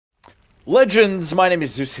Legends, my name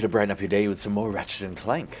is Zeus, here to brighten up your day with some more Ratchet and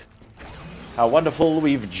Clank. How wonderful,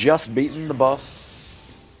 we've just beaten the boss.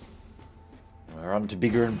 We're on to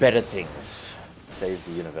bigger and better things. Save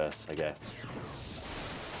the universe, I guess.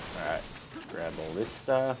 Alright, let's grab all this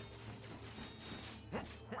stuff.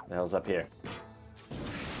 What the hell's up here?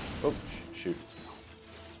 Oh, shoot.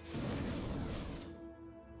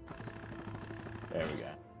 There we go.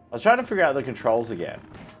 I was trying to figure out the controls again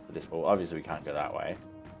for this, but obviously we can't go that way.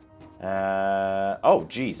 Oh,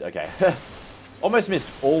 geez, okay. Almost missed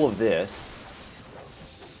all of this.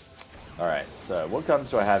 Alright, so what guns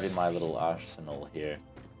do I have in my little arsenal here?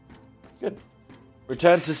 Good.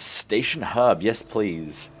 Return to Station Hub, yes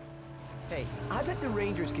please. Hey, I bet the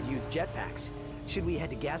Rangers could use jetpacks. Should we head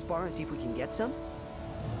to Gas Bar and see if we can get some?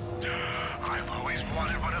 I've always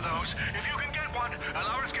wanted one of those. If you can get one,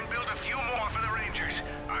 ours can build a few more for the Rangers.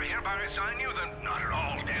 I hereby assign you the not at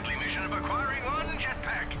all deadly mission of acquiring one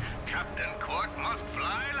jetpack. Captain Quark must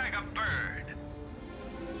fly like a bird.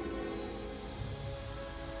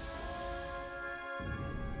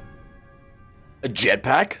 A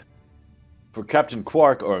jetpack? For Captain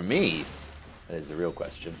Quark or me? That is the real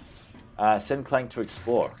question. Send Clank to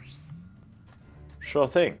explore. Sure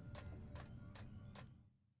thing.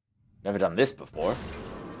 Never done this before.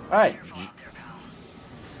 Alright.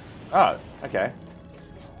 Oh, okay.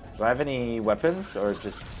 Do I have any weapons or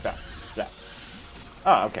just...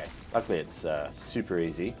 Oh, okay. Luckily it's super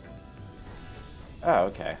easy. Oh,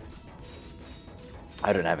 okay.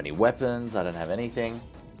 I don't have any weapons. I don't have anything.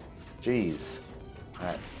 Jeez.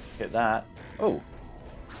 Alright, get that. Oh.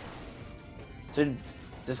 So,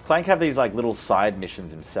 does Clank have these like little side missions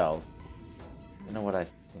himself? I don't know what I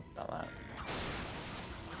think about that.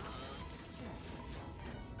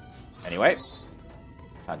 Anyway.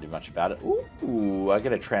 Can't do much about it. Ooh, I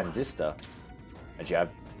get a transistor. A jab.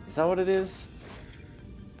 Is that what it is?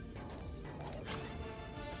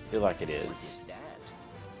 I feel like it is.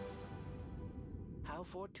 How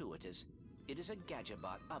fortuitous. It is a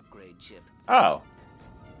Gadgetbot upgrade chip. Oh.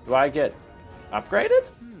 Do I get upgraded?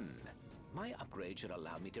 My upgrade should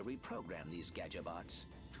allow me to reprogram these Gadgetbots.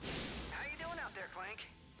 How you doing out there, Clank?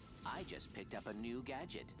 I just picked up a new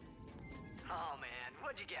gadget. Oh man,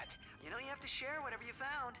 what'd you get? You know you have to share whatever you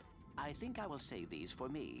found. I think I will save these for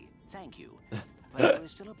me. Thank you. But there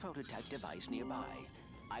is still a prototype device nearby.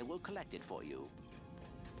 I will collect it for you.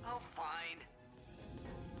 Oh, fine.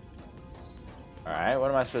 Alright, what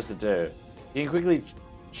am I supposed to do? You can quickly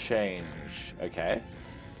change. Okay.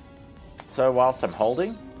 So whilst I'm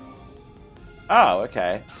holding? Oh,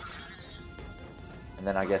 okay. And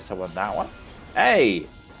then I guess I want that one. Hey!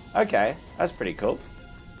 Okay, that's pretty cool.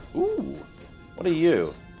 Ooh, what are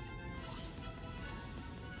you?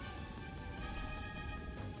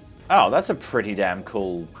 Oh, that's a pretty damn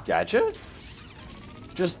cool gadget.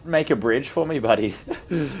 Just make a bridge for me, buddy.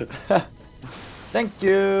 Thank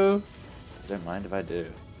you. Don't mind if I do.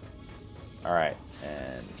 Alright,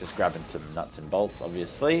 and just grabbing some nuts and bolts,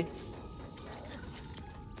 obviously.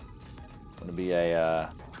 Gonna be a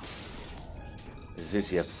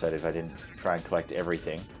Zeusy episode if I didn't try and collect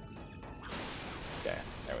everything. Okay,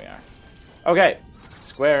 there we are. Okay,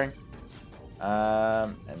 squaring.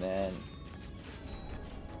 And then...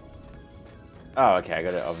 Oh, okay, I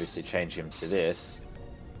gotta obviously change him to this.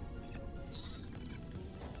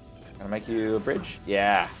 Gonna make you a bridge?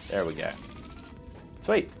 Yeah, there we go.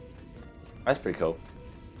 Sweet. That's pretty cool.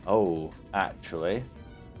 Oh, actually.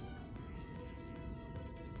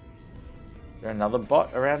 Is there another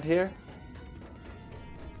bot around here?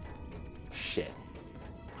 Shit.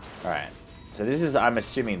 Alright. So this is, I'm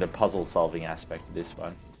assuming, the puzzle solving aspect of this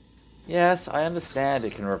one. Yes, I understand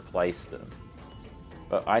it can replace them.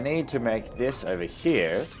 But I need to make this over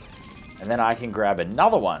here. And then I can grab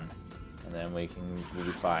another one. And then we'll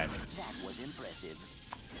be fine. That was impressive.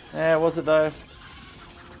 Yeah, was it though? It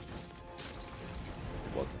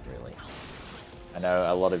wasn't really. I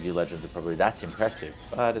know a lot of you legends are probably, that's impressive,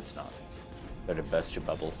 but it's not. Better burst your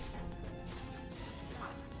bubble.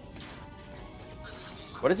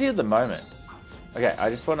 What is he at the moment? Okay, I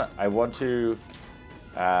want to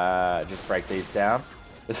just break these down.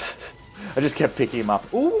 I just kept picking him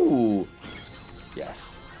up. Ooh!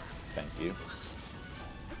 Yes. Thank you.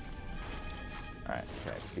 Alright,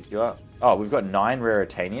 okay, pick you up. Oh, we've got 9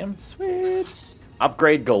 raritanium. Sweet!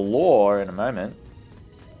 Upgrade galore in a moment.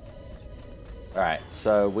 Alright,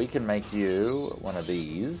 so we can make you one of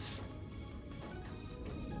these.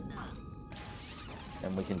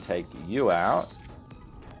 And we can take you out.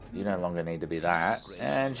 You no longer need to be that.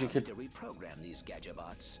 And you could... reprogram these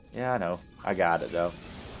Gadgetbots. Yeah, I know. I got it, though.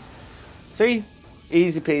 See?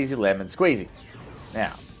 Easy peasy lemon squeezy.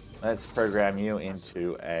 Now, let's program you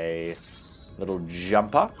into a little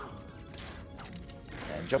jumper.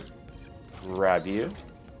 And jump. Grab you.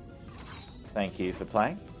 Thank you for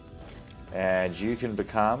playing. And you can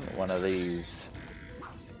become one of these...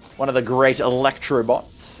 one of the great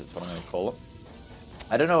Electrobots. That's what I'm going to call them.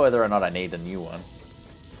 I don't know whether or not I need a new one.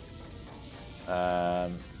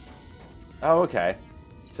 Oh, okay.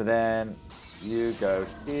 So then you go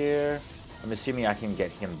here. I'm assuming I can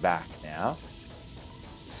get him back now.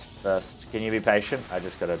 First, can you be patient? I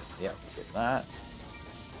just gotta, yep, get that.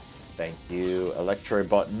 Thank you,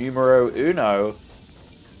 Electrobot numero uno.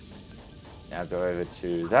 Now go over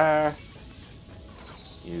to there.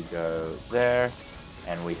 You go there.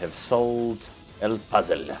 And we have solved El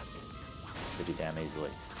Puzzle. Pretty damn easily.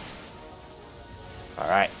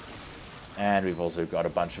 Alright. And we've also got a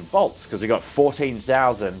bunch of bolts, because we got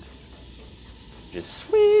 14,000. Which is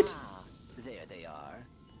sweet. There they are.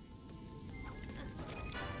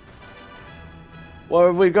 What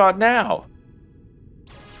have we got now?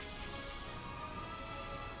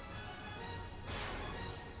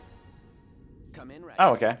 Come in, Ratchet.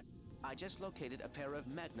 Oh, okay. I just located a pair of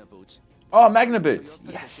Magna boots. Oh, Magna boots.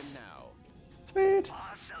 For your position Yes. now. Sweet.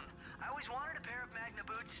 Awesome. I always wanted a pair of Magna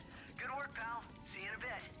boots. Good work, pal. See you in a bit.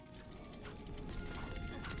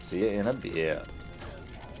 See you in a bit.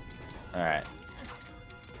 Alright.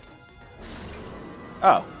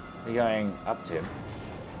 Oh, we're going up to him.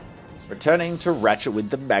 Returning to Ratchet with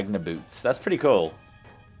the Magna boots. That's pretty cool.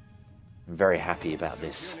 I'm very happy about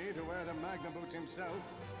this. You need to wear the Magna boots himself.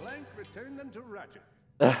 Clank, return them to Ratchet.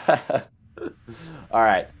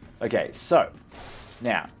 Alright, okay, so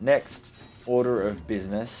now, next order of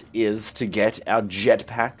business is to get our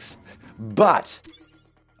jetpacks, but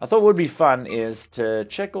I thought what would be fun is to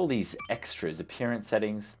check all these extras, appearance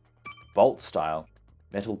settings, bolt style,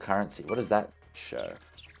 metal currency. What does that show?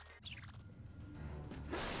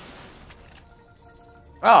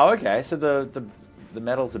 Oh, okay, so the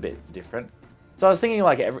metal's a bit different. So I was thinking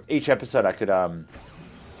like each episode I could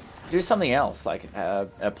do something else, like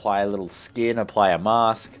apply a little skin, apply a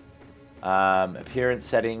mask, appearance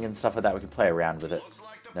setting and stuff like that. We can play around with it,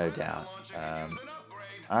 no doubt.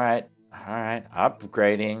 Alright,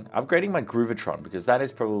 upgrading my Groovatron, because that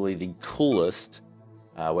is probably the coolest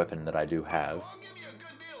weapon that I do have.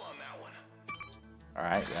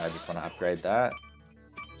 Alright, I just want to upgrade that.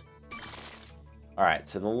 Alright,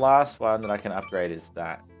 so the last one that I can upgrade is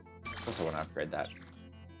that. Of course I want to upgrade that.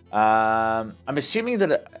 I'm assuming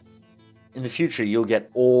that in the future you'll get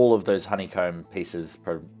all of those honeycomb pieces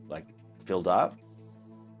like filled up.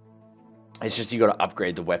 It's just you got to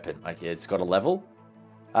upgrade the weapon. Like it's got a level.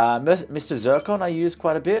 Mr. Zircon I use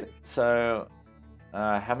quite a bit. So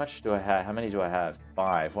how much do I have? How many do I have?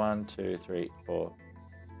 5. 1, 2, 3, 4,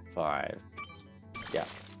 5. Yeah.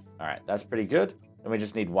 Alright, that's pretty good. And we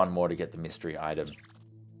just need one more to get the mystery item.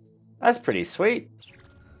 That's pretty sweet.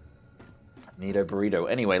 Neato burrito.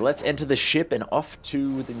 Anyway, let's enter the ship and off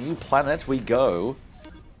to the new planet we go.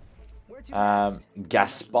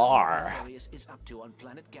 Gaspar. Is up to on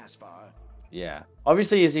planet Gaspar. Yeah.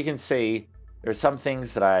 Obviously, as you can see, there are some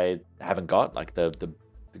things that I haven't got, like the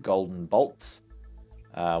golden bolts.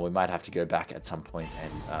 We might have to go back at some point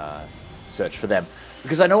and search for them.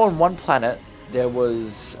 Because I know on one planet, there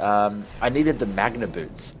was... I needed the Magna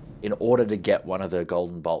boots in order to get one of the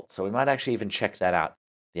golden bolts. So we might actually even check that out at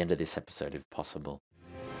the end of this episode, if possible.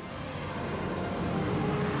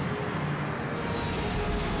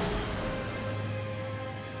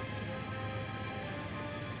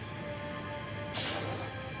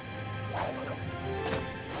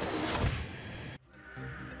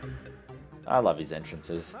 I love his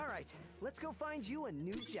entrances. All right, let's go find you a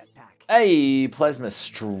new jetpack. Hey, Plasma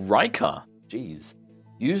Striker. Jeez.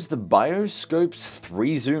 Use the Bioscope's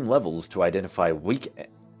 3 zoom levels to identify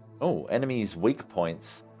enemies' weak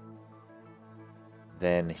points.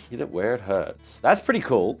 Then hit it where it hurts. That's pretty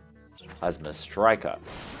cool. Plasma Striker.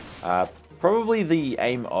 Probably the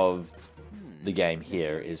aim of the game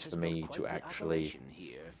here is for me to actually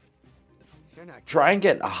try and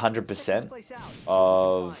get 100%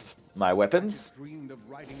 of my weapons. Dreamed of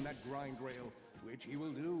riding that grind rail, which he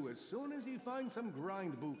will do as soon as he finds some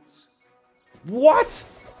grind boots. What?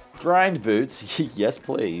 Grind boots? Yes,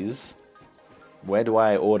 please. Where do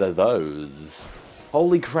I order those?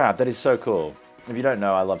 Holy crap, that is so cool. If you don't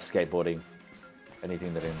know, I love skateboarding.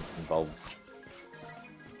 Anything that involves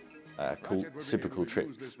cool, super cool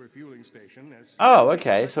tricks. Oh,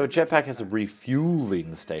 okay. So a jetpack has a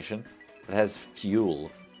refueling station. It has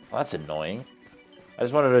fuel. Well, that's annoying. I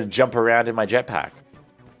just wanted to jump around in my jetpack.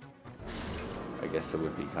 I guess it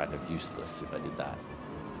would be kind of useless if I did that.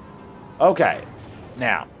 Okay.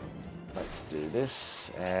 Now, Let's do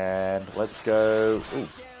this, and let's go... Ooh,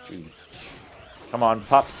 jeez. Come on,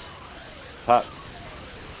 pups. Pups.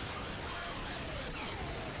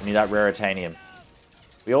 We need that raritanium.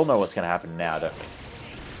 We all know what's going to happen now, don't we?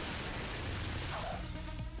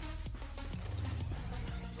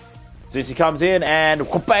 Zeus comes in, and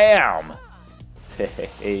bam!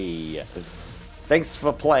 Hey. Thanks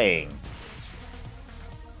for playing.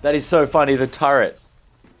 That is so funny, the turret.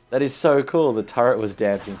 That is so cool. The turret was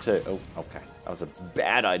dancing too. Oh, okay. That was a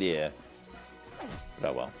bad idea. But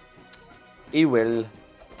oh well. He will.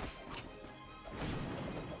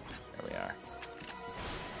 There we are.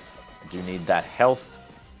 I do need that health.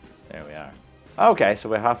 There we are. Okay, so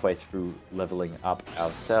we're halfway through leveling up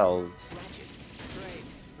ourselves. Ratchet.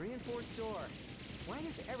 Great. Reinforced door. Why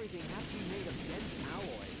does everything have to be made of dense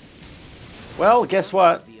alloy? Well, guess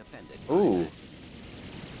what? Be offended by Ooh. that.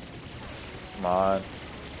 Come on.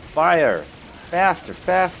 Fire! Faster,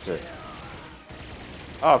 faster!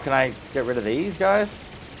 Oh, can I get rid of these guys?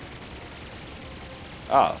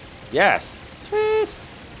 Oh, yes! Sweet!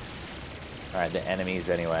 Alright, they're enemies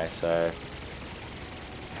anyway, so...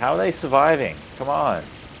 How are they surviving? Come on!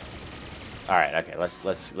 Alright, okay,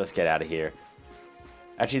 let's get out of here.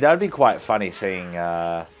 Actually, that would be quite funny seeing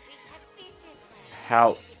how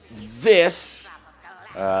this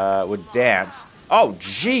would dance. Oh,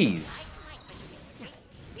 jeez!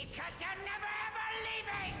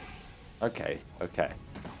 Okay, okay.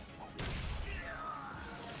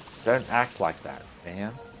 Don't act like that,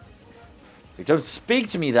 man. Like, don't speak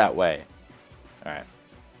to me that way. Alright.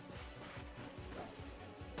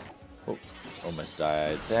 Oh, almost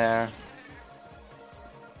died there.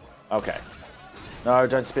 Okay. No,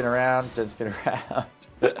 don't spin around. Don't spin around.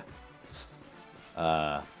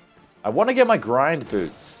 I want to get my grind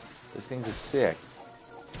boots. Those things are sick.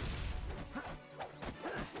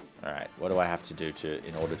 Alright, what do I have to do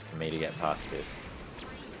in order for me to get past this?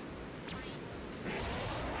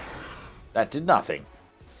 That did nothing.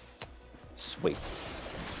 Sweet.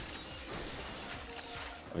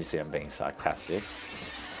 Obviously I'm being sarcastic.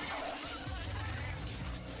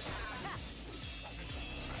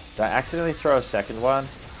 Did I accidentally throw a second one?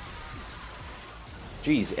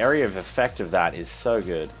 Geez, area of effect of that is so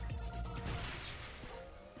good.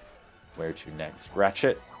 Where to next?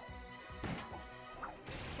 Ratchet?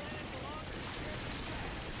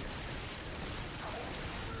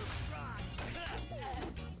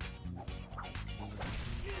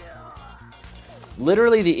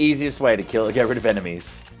 Literally the easiest way to get rid of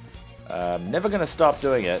enemies. Never gonna stop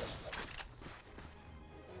doing it.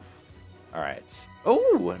 Alright.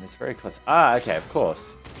 Oh, and it's very close. Ah, okay, of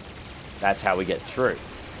course. That's how we get through.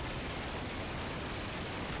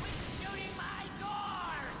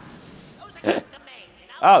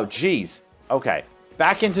 Oh, jeez. Okay.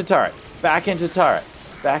 Back into turret. Back into turret.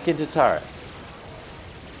 Back into turret.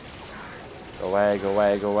 Go away, go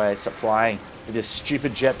away, go away. Stop flying with your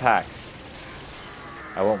stupid jetpacks.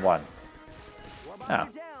 I want one. Warbots Oh. are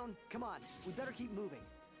down. Come on, we better keep moving.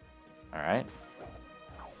 Alright.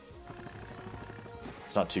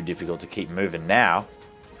 It's not too difficult to keep moving now.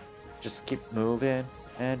 Just keep moving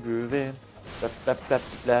and grooving. Blah, blah, blah,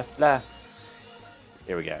 blah, blah.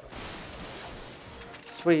 Here we go.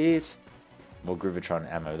 Sweet. More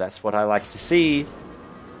Groovatron ammo. That's what I like to see.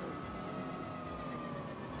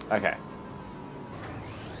 Okay.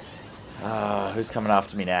 Oh, who's coming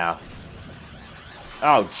after me now?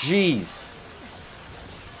 Oh, jeez.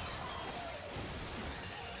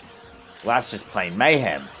 Well, that's just plain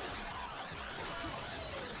mayhem.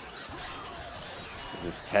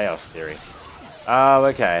 This is chaos theory. Oh,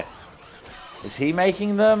 okay. Is he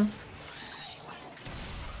making them?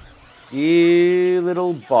 You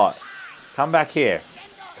little bot. Come back here.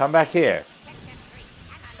 Come back here.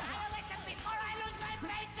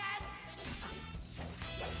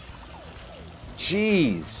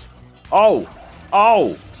 Jeez. Oh.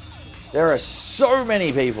 Oh. There are so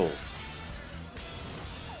many people.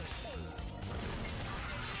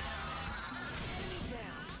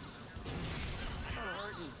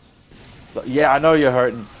 So, yeah, I know you're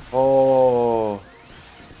hurting. Oh.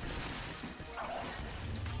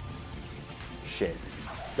 Shit.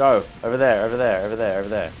 Go. Over there, over there, over there, over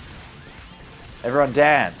there. Everyone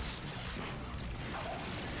dance.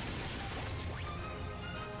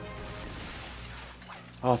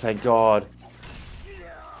 Oh, thank God.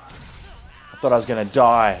 I thought I was going to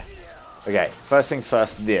die. Okay, first things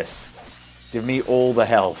first, this. Give me all the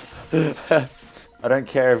health. I don't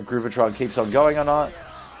care if Groovatron keeps on going or not.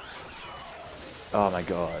 Oh my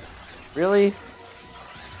God. Really?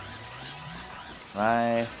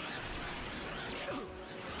 My...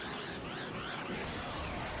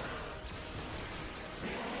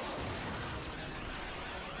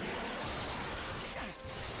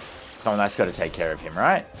 Come on, that's got to take care of him,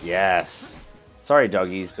 right? Yes. Sorry,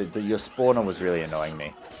 doggies, but your spawner was really annoying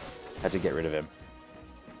me. Had to get rid of him.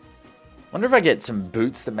 Wonder if I get some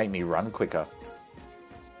boots that make me run quicker.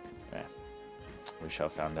 Yeah. We shall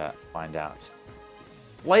find out.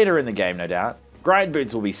 Later in the game, no doubt. Grind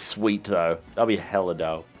boots will be sweet, though. They'll be hella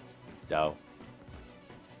dough.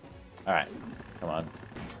 Alright. Come on.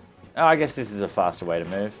 Oh, I guess this is a faster way to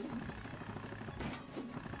move.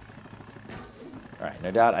 Alright, no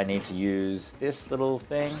doubt I need to use this little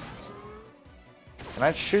thing. Can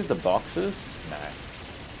I shoot the boxes? No.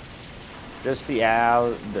 Just the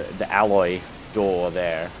alloy door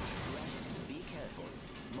there. Be careful.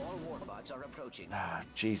 More warbots are approaching. Ah,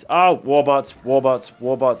 jeez. Oh, warbots.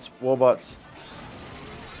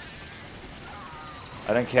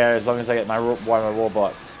 I don't care as long as I get one of my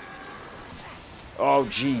warbots. Oh,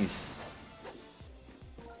 jeez.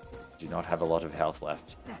 Do not have a lot of health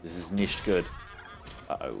left. This is nicht good.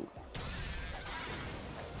 Uh-oh.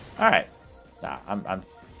 Alright. Nah, I'm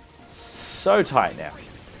so tight now.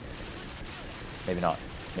 Maybe not.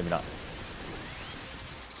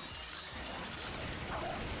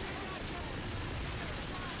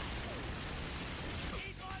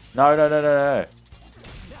 No.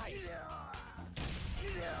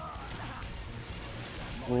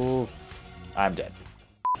 Ooh. I'm dead.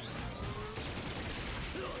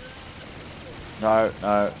 No.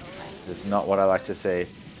 This is not what I like to see.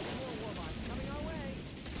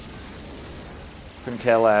 Couldn't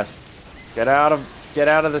care less. Get out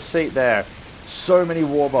of the seat there. So many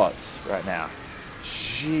warbots right now.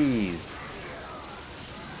 Jeez.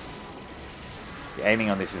 The aiming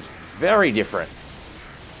on this is very different.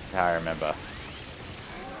 How I remember.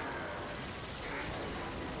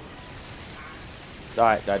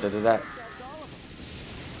 Die.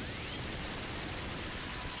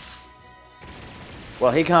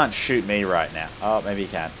 Well, he can't shoot me right now. Oh, maybe he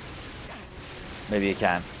can.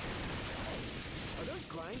 Are those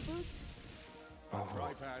grind boots?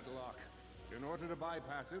 Tripad lock. In order to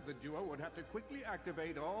bypass it, the duo would have to quickly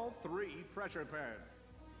activate all 3 pressure pads.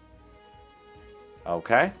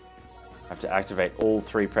 Okay. I have to activate all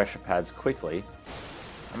 3 pressure pads quickly.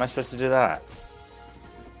 How am I supposed to do that?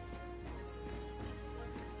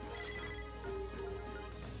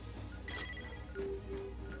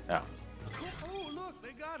 Oh. Oh, look,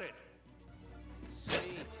 they got it.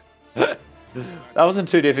 Sweet. That wasn't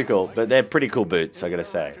too difficult, but they're pretty cool boots, I gotta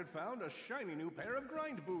say. Ratchet found a shiny new pair of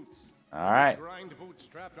grind boots. Alright. Grind boots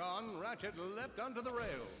strapped on, Ratchet leapt onto the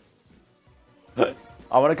rail.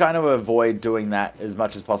 I want to kind of avoid doing that as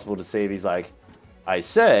much as possible to see if he's like, I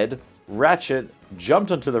said, Ratchet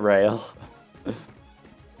jumped onto the rail.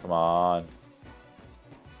 Come on.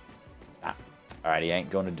 Ah. Alright, he ain't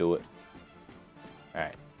gonna do it.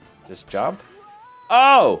 Alright. Just jump.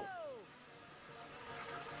 Oh!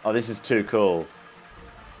 Oh, this is too cool.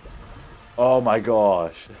 Oh my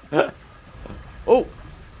gosh. Oh!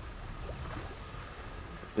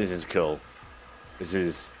 This is cool. This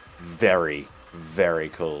is very, very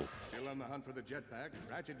cool. Still on the hunt for the jetpack,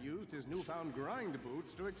 Ratchet used his newfound grind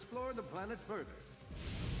boots to explore the planet further.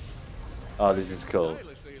 Oh, this is cool.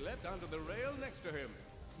 Stylishly leapt onto the rail next to him.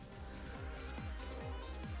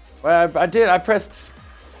 Well, I did. I pressed.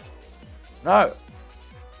 No.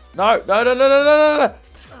 No.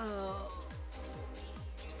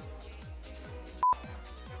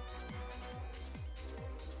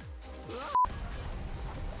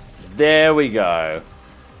 There we go.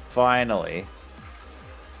 Finally.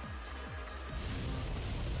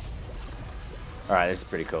 Alright, this is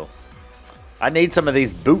pretty cool. I need some of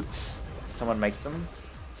these boots. Someone make them.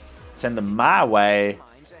 Send them my way.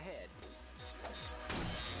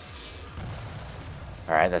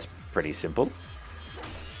 Alright, that's pretty simple.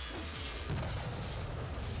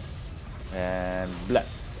 And blah.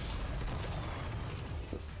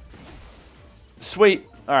 Sweet.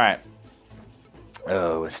 Alright.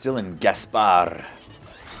 Oh, we're still in Gaspar.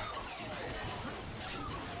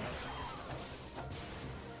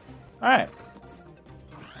 Alright.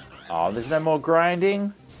 Oh, there's no more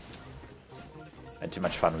grinding. Had too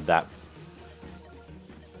much fun with that.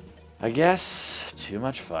 I guess too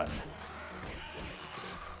much fun.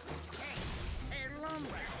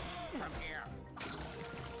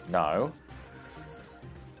 No.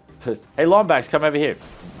 Hey, Lombax, come over here.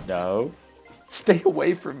 No. Stay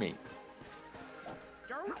away from me.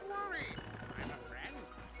 Don't worry, I'm a friend.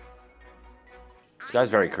 This guy's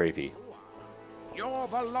very creepy. You're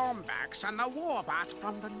the Lombax and the Warbot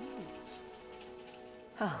from the news.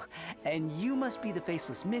 Oh, and you must be the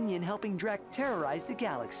faceless minion helping Drek terrorize the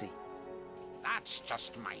galaxy. That's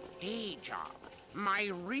just my day job.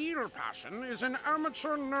 My real passion is in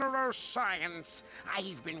amateur neuroscience.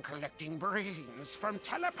 I've been collecting brains from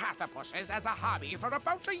telepathopuses as a hobby for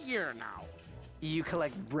about a year now. You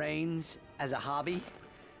collect brains as a hobby?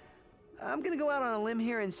 I'm gonna go out on a limb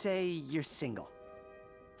here and say you're single.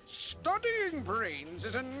 Studying brains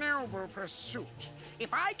is a noble pursuit.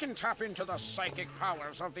 If I can tap into the psychic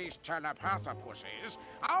powers of these telepathopuses,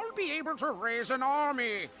 I'll be able to raise an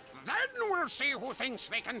army. Then we'll see who thinks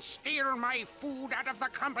they can steal my food out of the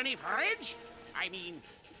company fridge. I mean,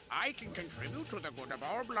 I can contribute to the good of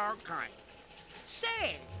all blog kind.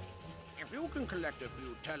 Say, if you can collect a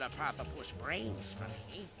few telepathopus brains for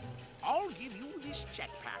me, I'll give you this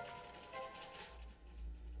jetpack.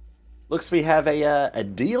 Looks we have a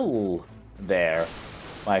deal there,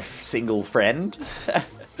 my single friend.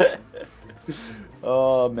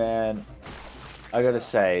 Oh man, I gotta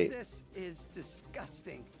say, This is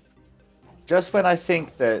disgusting. just when I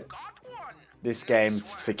think that this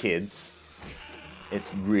game's for kids,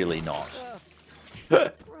 it's really not.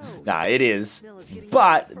 Nah, it is,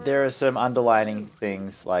 but there are some underlining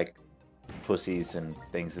things like pussies and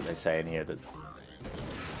things that they say in here that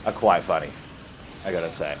are quite funny, I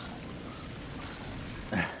gotta say.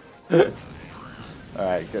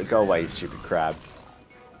 Alright, go away, you stupid crab.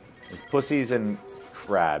 There's pussies and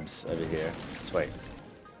crabs over here. Sweet.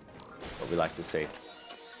 What we like to see.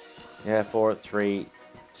 Yeah, 4, 3,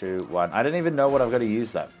 2, 1. I don't even know what I've got to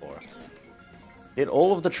use that for. Hit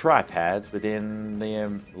all of the tripads within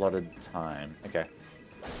the allotted time. Okay.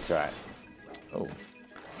 That's alright. Oh.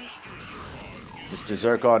 Mr.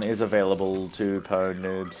 Zircon is available to pwn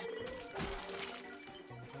noobs.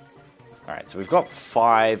 Alright, so we've got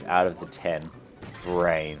 5 out of the 10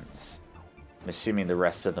 brains. I'm assuming the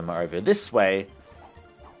rest of them are over this way.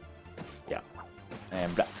 Yeah.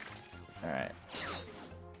 And blah. Alright.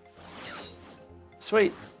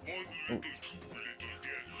 Sweet. Ooh.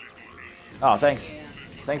 Oh, thanks.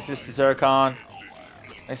 Thanks, Mr. Zircon.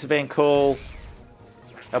 Thanks for being cool.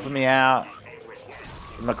 Helping me out.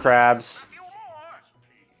 With my crabs.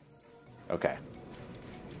 Okay.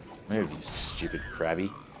 Move, you stupid crabby.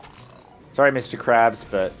 Sorry, Mr. Krabs,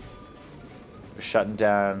 but we're shutting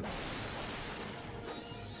down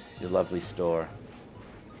your lovely store.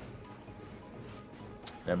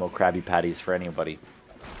 No more Krabby Patties for anybody.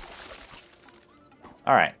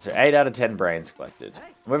 Alright, so 8 out of 10 brains collected.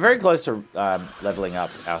 We're very close to leveling up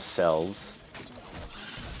ourselves.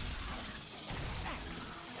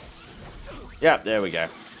 Yep, there we go.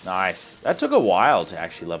 Nice. That took a while to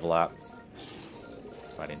actually level up.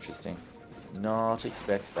 Quite interesting. Did not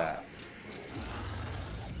expect that.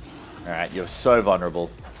 Alright, you're so vulnerable.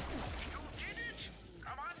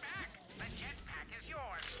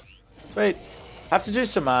 Sweet. Have to do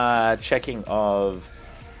some checking of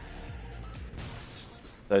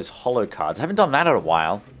those holo cards. I haven't done that in a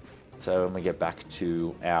while. So when we get back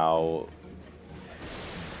to our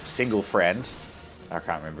single friend, I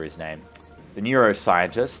can't remember his name, the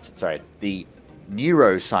neuroscientist, sorry, the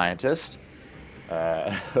neuroscientist,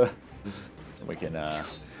 we can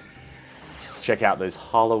check out those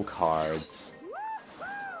holo cards.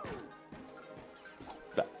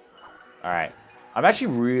 Alright. I'm actually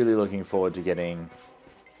really looking forward to getting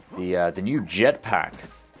the new jetpack.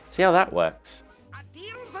 See how that works. A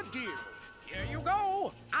deal's a deal. Here you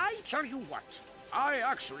go. I tell you what. I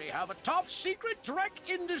actually have a top secret Drek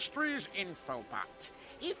Industries info pact.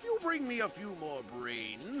 If you bring me a few more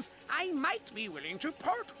brains, I might be willing to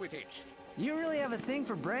part with it. You really have a thing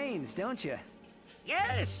for brains, don't you?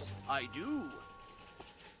 Yes, I do.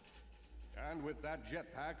 And with that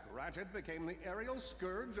jetpack, Ratchet became the aerial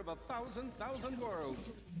scourge of 1,000 worlds.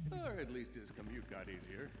 Or at least his commute got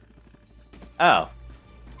easier. Oh.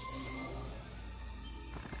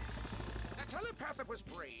 The telepathopus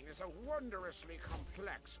brain is a wondrously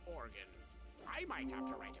complex organ. I might have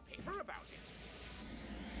to write a paper about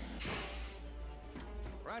it.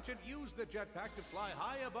 Ratchet used the jetpack to fly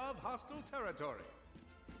high above hostile territory.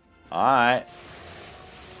 Alright.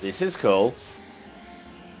 This is cool.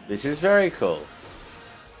 This is very cool.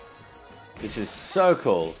 This is so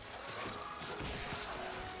cool.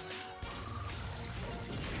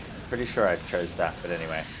 Pretty sure I chose that, but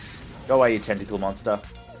anyway. Go away, you tentacle monster.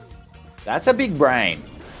 That's a big brain.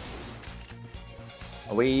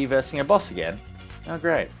 Are we versing a boss again? Oh,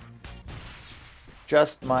 great.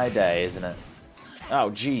 Just my day, isn't it? Oh,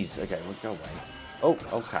 jeez. Okay, we'll go away. Oh,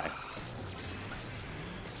 okay.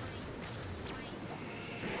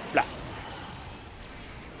 Blah.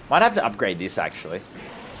 Might have to upgrade this, actually.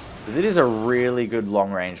 Because it is a really good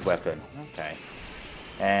long-range weapon. Okay.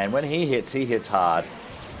 And when he hits hard.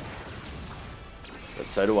 But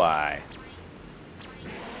so do I.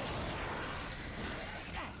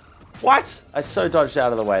 What? I so dodged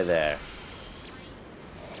out of the way there.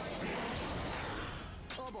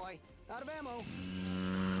 Oh boy, out of ammo.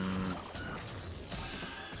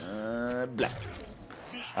 Blah.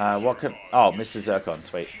 What can... Oh, Mr. Zircon,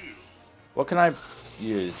 sweet. What can I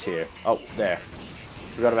use here? Oh, there.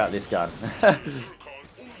 Forgot about this gun.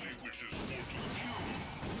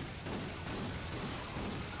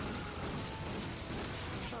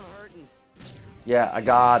 Yeah, I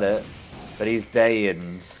got it. But he's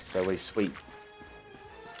dead, so we sweet.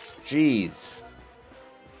 Jeez.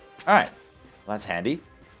 Alright. Well, that's handy.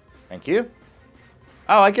 Thank you.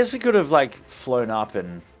 Oh, I guess we could have, like, flown up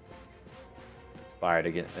and fired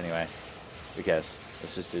again. Anyway. Who cares?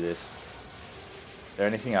 Let's just do this. Is there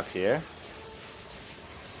anything up here?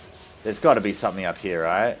 There's got to be something up here,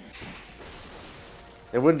 right?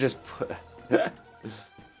 It wouldn't just put...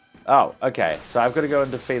 Oh, okay. So I've got to go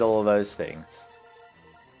and defeat all of those things.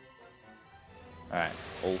 Alright.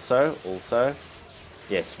 Also.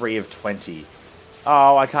 Yeah, 3 of 20.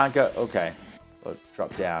 Oh, I can't go... Okay. Let's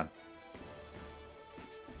drop down.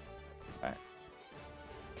 Alright.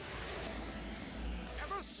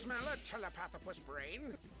 Ever smell a telepathopus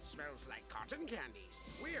brain? Smells like cotton candy.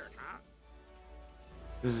 Weird, huh?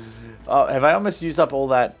 Oh, have I almost used up all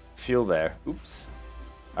that fuel there? Oops.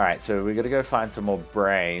 Alright, so we got to go find some more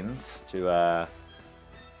brains to,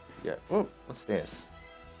 Yeah. Oh, what's this?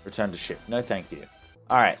 Return to ship. No, thank you.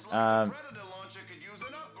 Alright,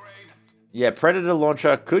 yeah, Predator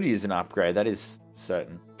Launcher could use an upgrade. That is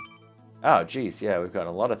certain. Oh, geez. Yeah, we've got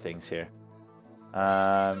a lot of things here.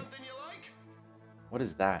 What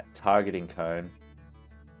is that? Targeting cone.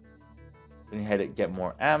 Then you hit it, get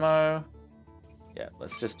more ammo. Yeah,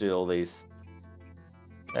 let's just do all these.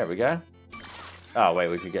 There we go. Oh, wait,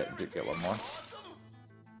 we could get one more.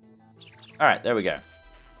 Alright, there we go.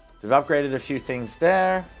 We've upgraded a few things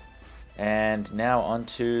there. And now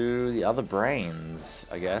onto the other brains,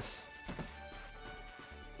 I guess.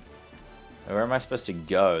 Now, where am I supposed to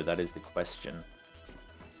go? That is the question.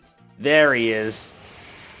 There he is.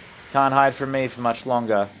 Can't hide from me for much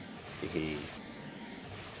longer.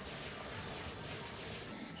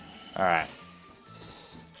 Alright.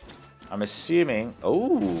 I'm assuming...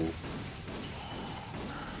 Oh!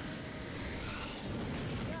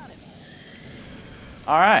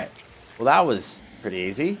 Alright. Well, that was pretty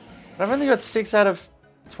easy. But I've only got 6 out of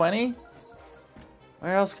 20.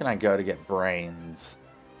 Where else can I go to get brains?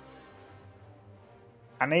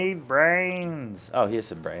 I need brains. Oh, here's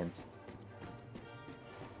some brains.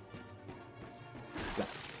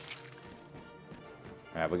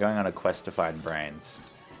 Alright, we're going on a quest to find brains.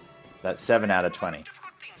 That's 7 out of 20.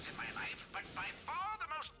 Difficult things in my life, but by far the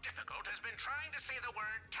most difficult has been trying to say the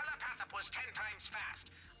word telepathopus 10 times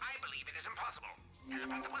fast. I believe it is impossible.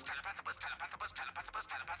 Telepathopus, telepathopus, telepathopus, telepathopus,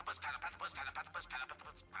 telepathopus, telepathopus, telepathopus,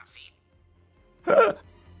 telepathopus. See?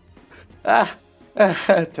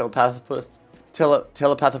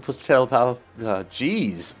 Telepathopus, telepathopus. Oh,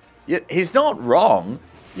 jeez. He's not wrong.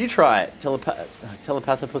 You try it.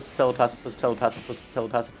 Telepathopus, telepathopus, telepathopus,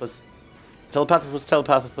 telepathopus. Telepathopus,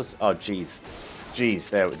 telepathopus. Oh, jeez. Jeez,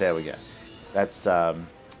 there we go. That's,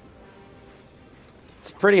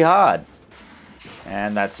 it's pretty hard.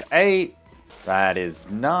 And that's 8. That is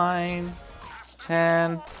 9,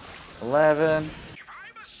 10, 11. If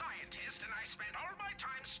I'm a scientist and I spend all my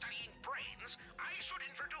time studying brains, I should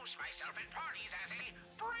introduce myself at parties as a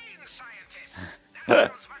brain scientist.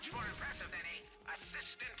 That sounds much more impressive than a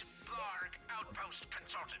assistant Blarg outpost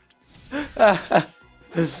consultant.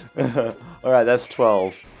 Alright, that's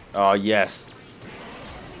 12. Oh, yes.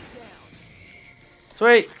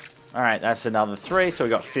 Sweet. Alright, that's another 3, so we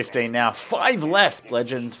got 15 now. 5 left,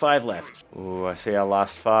 legends. 5 left. Ooh, I see our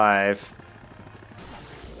last 5.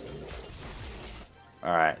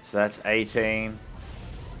 Alright, so that's 18.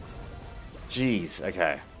 Jeez,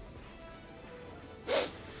 okay.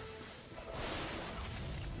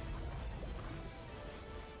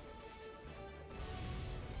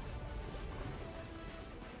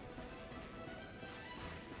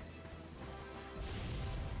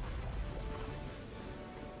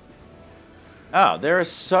 Oh, there's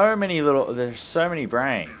so many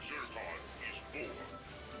brains.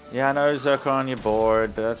 Yeah, I know, Zircon, you're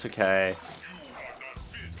bored, but that's okay.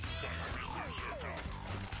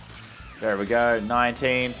 There we go,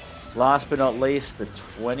 19. Last but not least, the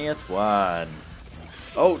 20th one.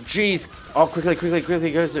 Oh, jeez. Oh,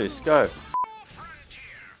 quickly, go, Zeus, go.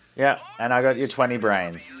 Yeah, and I got your 20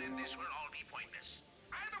 brains.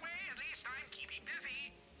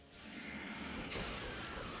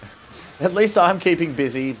 At least I'm keeping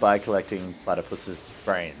busy by collecting platypus's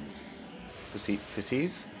brains.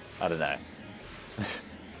 Pussies? I don't know.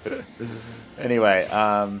 Anyway,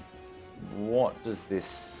 What does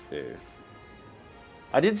this do?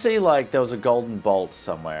 I did see, like, there was a golden bolt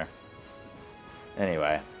somewhere.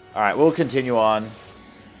 Anyway. Alright, we'll continue on.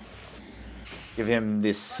 Give him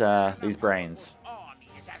this, these brains. Army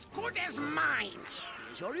is as good as mine.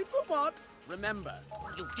 You're in for what? Remember,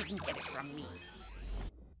 you didn't get it from me.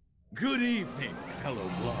 Good evening, fellow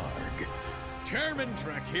Blarg. Chairman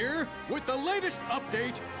Trek here with the latest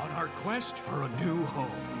update on our quest for a new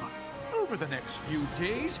home. Over the next few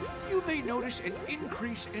days, you may notice an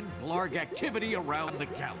increase in Blarg activity around the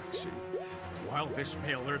galaxy. While this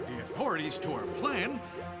may alert the authorities to our plan,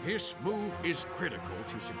 this move is critical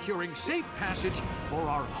to securing safe passage for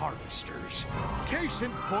our harvesters. Case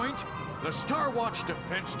in point, the Star Watch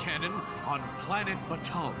defense cannon on planet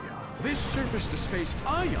Batalia. This surface-to-space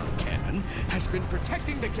ion cannon has been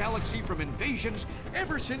protecting the galaxy from invasions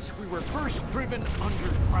ever since we were first driven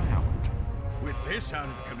underground. With this out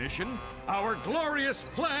of commission, our glorious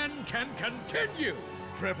plan can continue.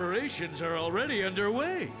 Preparations are already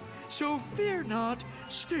underway, so fear not,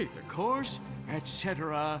 stay the course,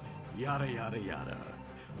 etc., yada yada yada.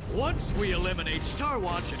 Once we eliminate Star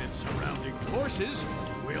Watch and its surrounding forces,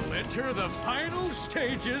 we'll enter the final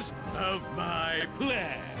stages of my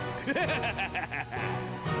plan.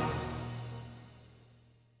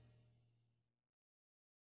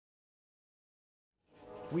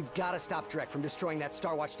 We've got to stop Drek from destroying that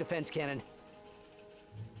Star Watch defense cannon.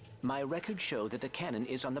 My records show that the cannon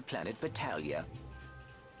is on the planet Batalia.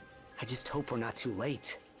 I just hope we're not too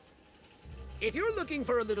late. If you're looking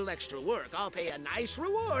for a little extra work, I'll pay a nice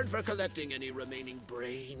reward for collecting any remaining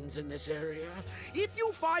brains in this area. If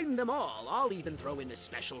you find them all, I'll even throw in a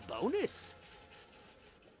special bonus.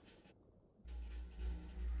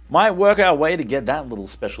 Might work our way to get that little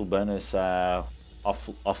special bonus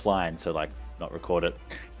offline, so like not record it.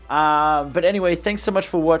 But anyway, thanks so much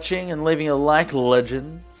for watching and leaving a like,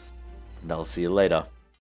 legends, and I'll see you later.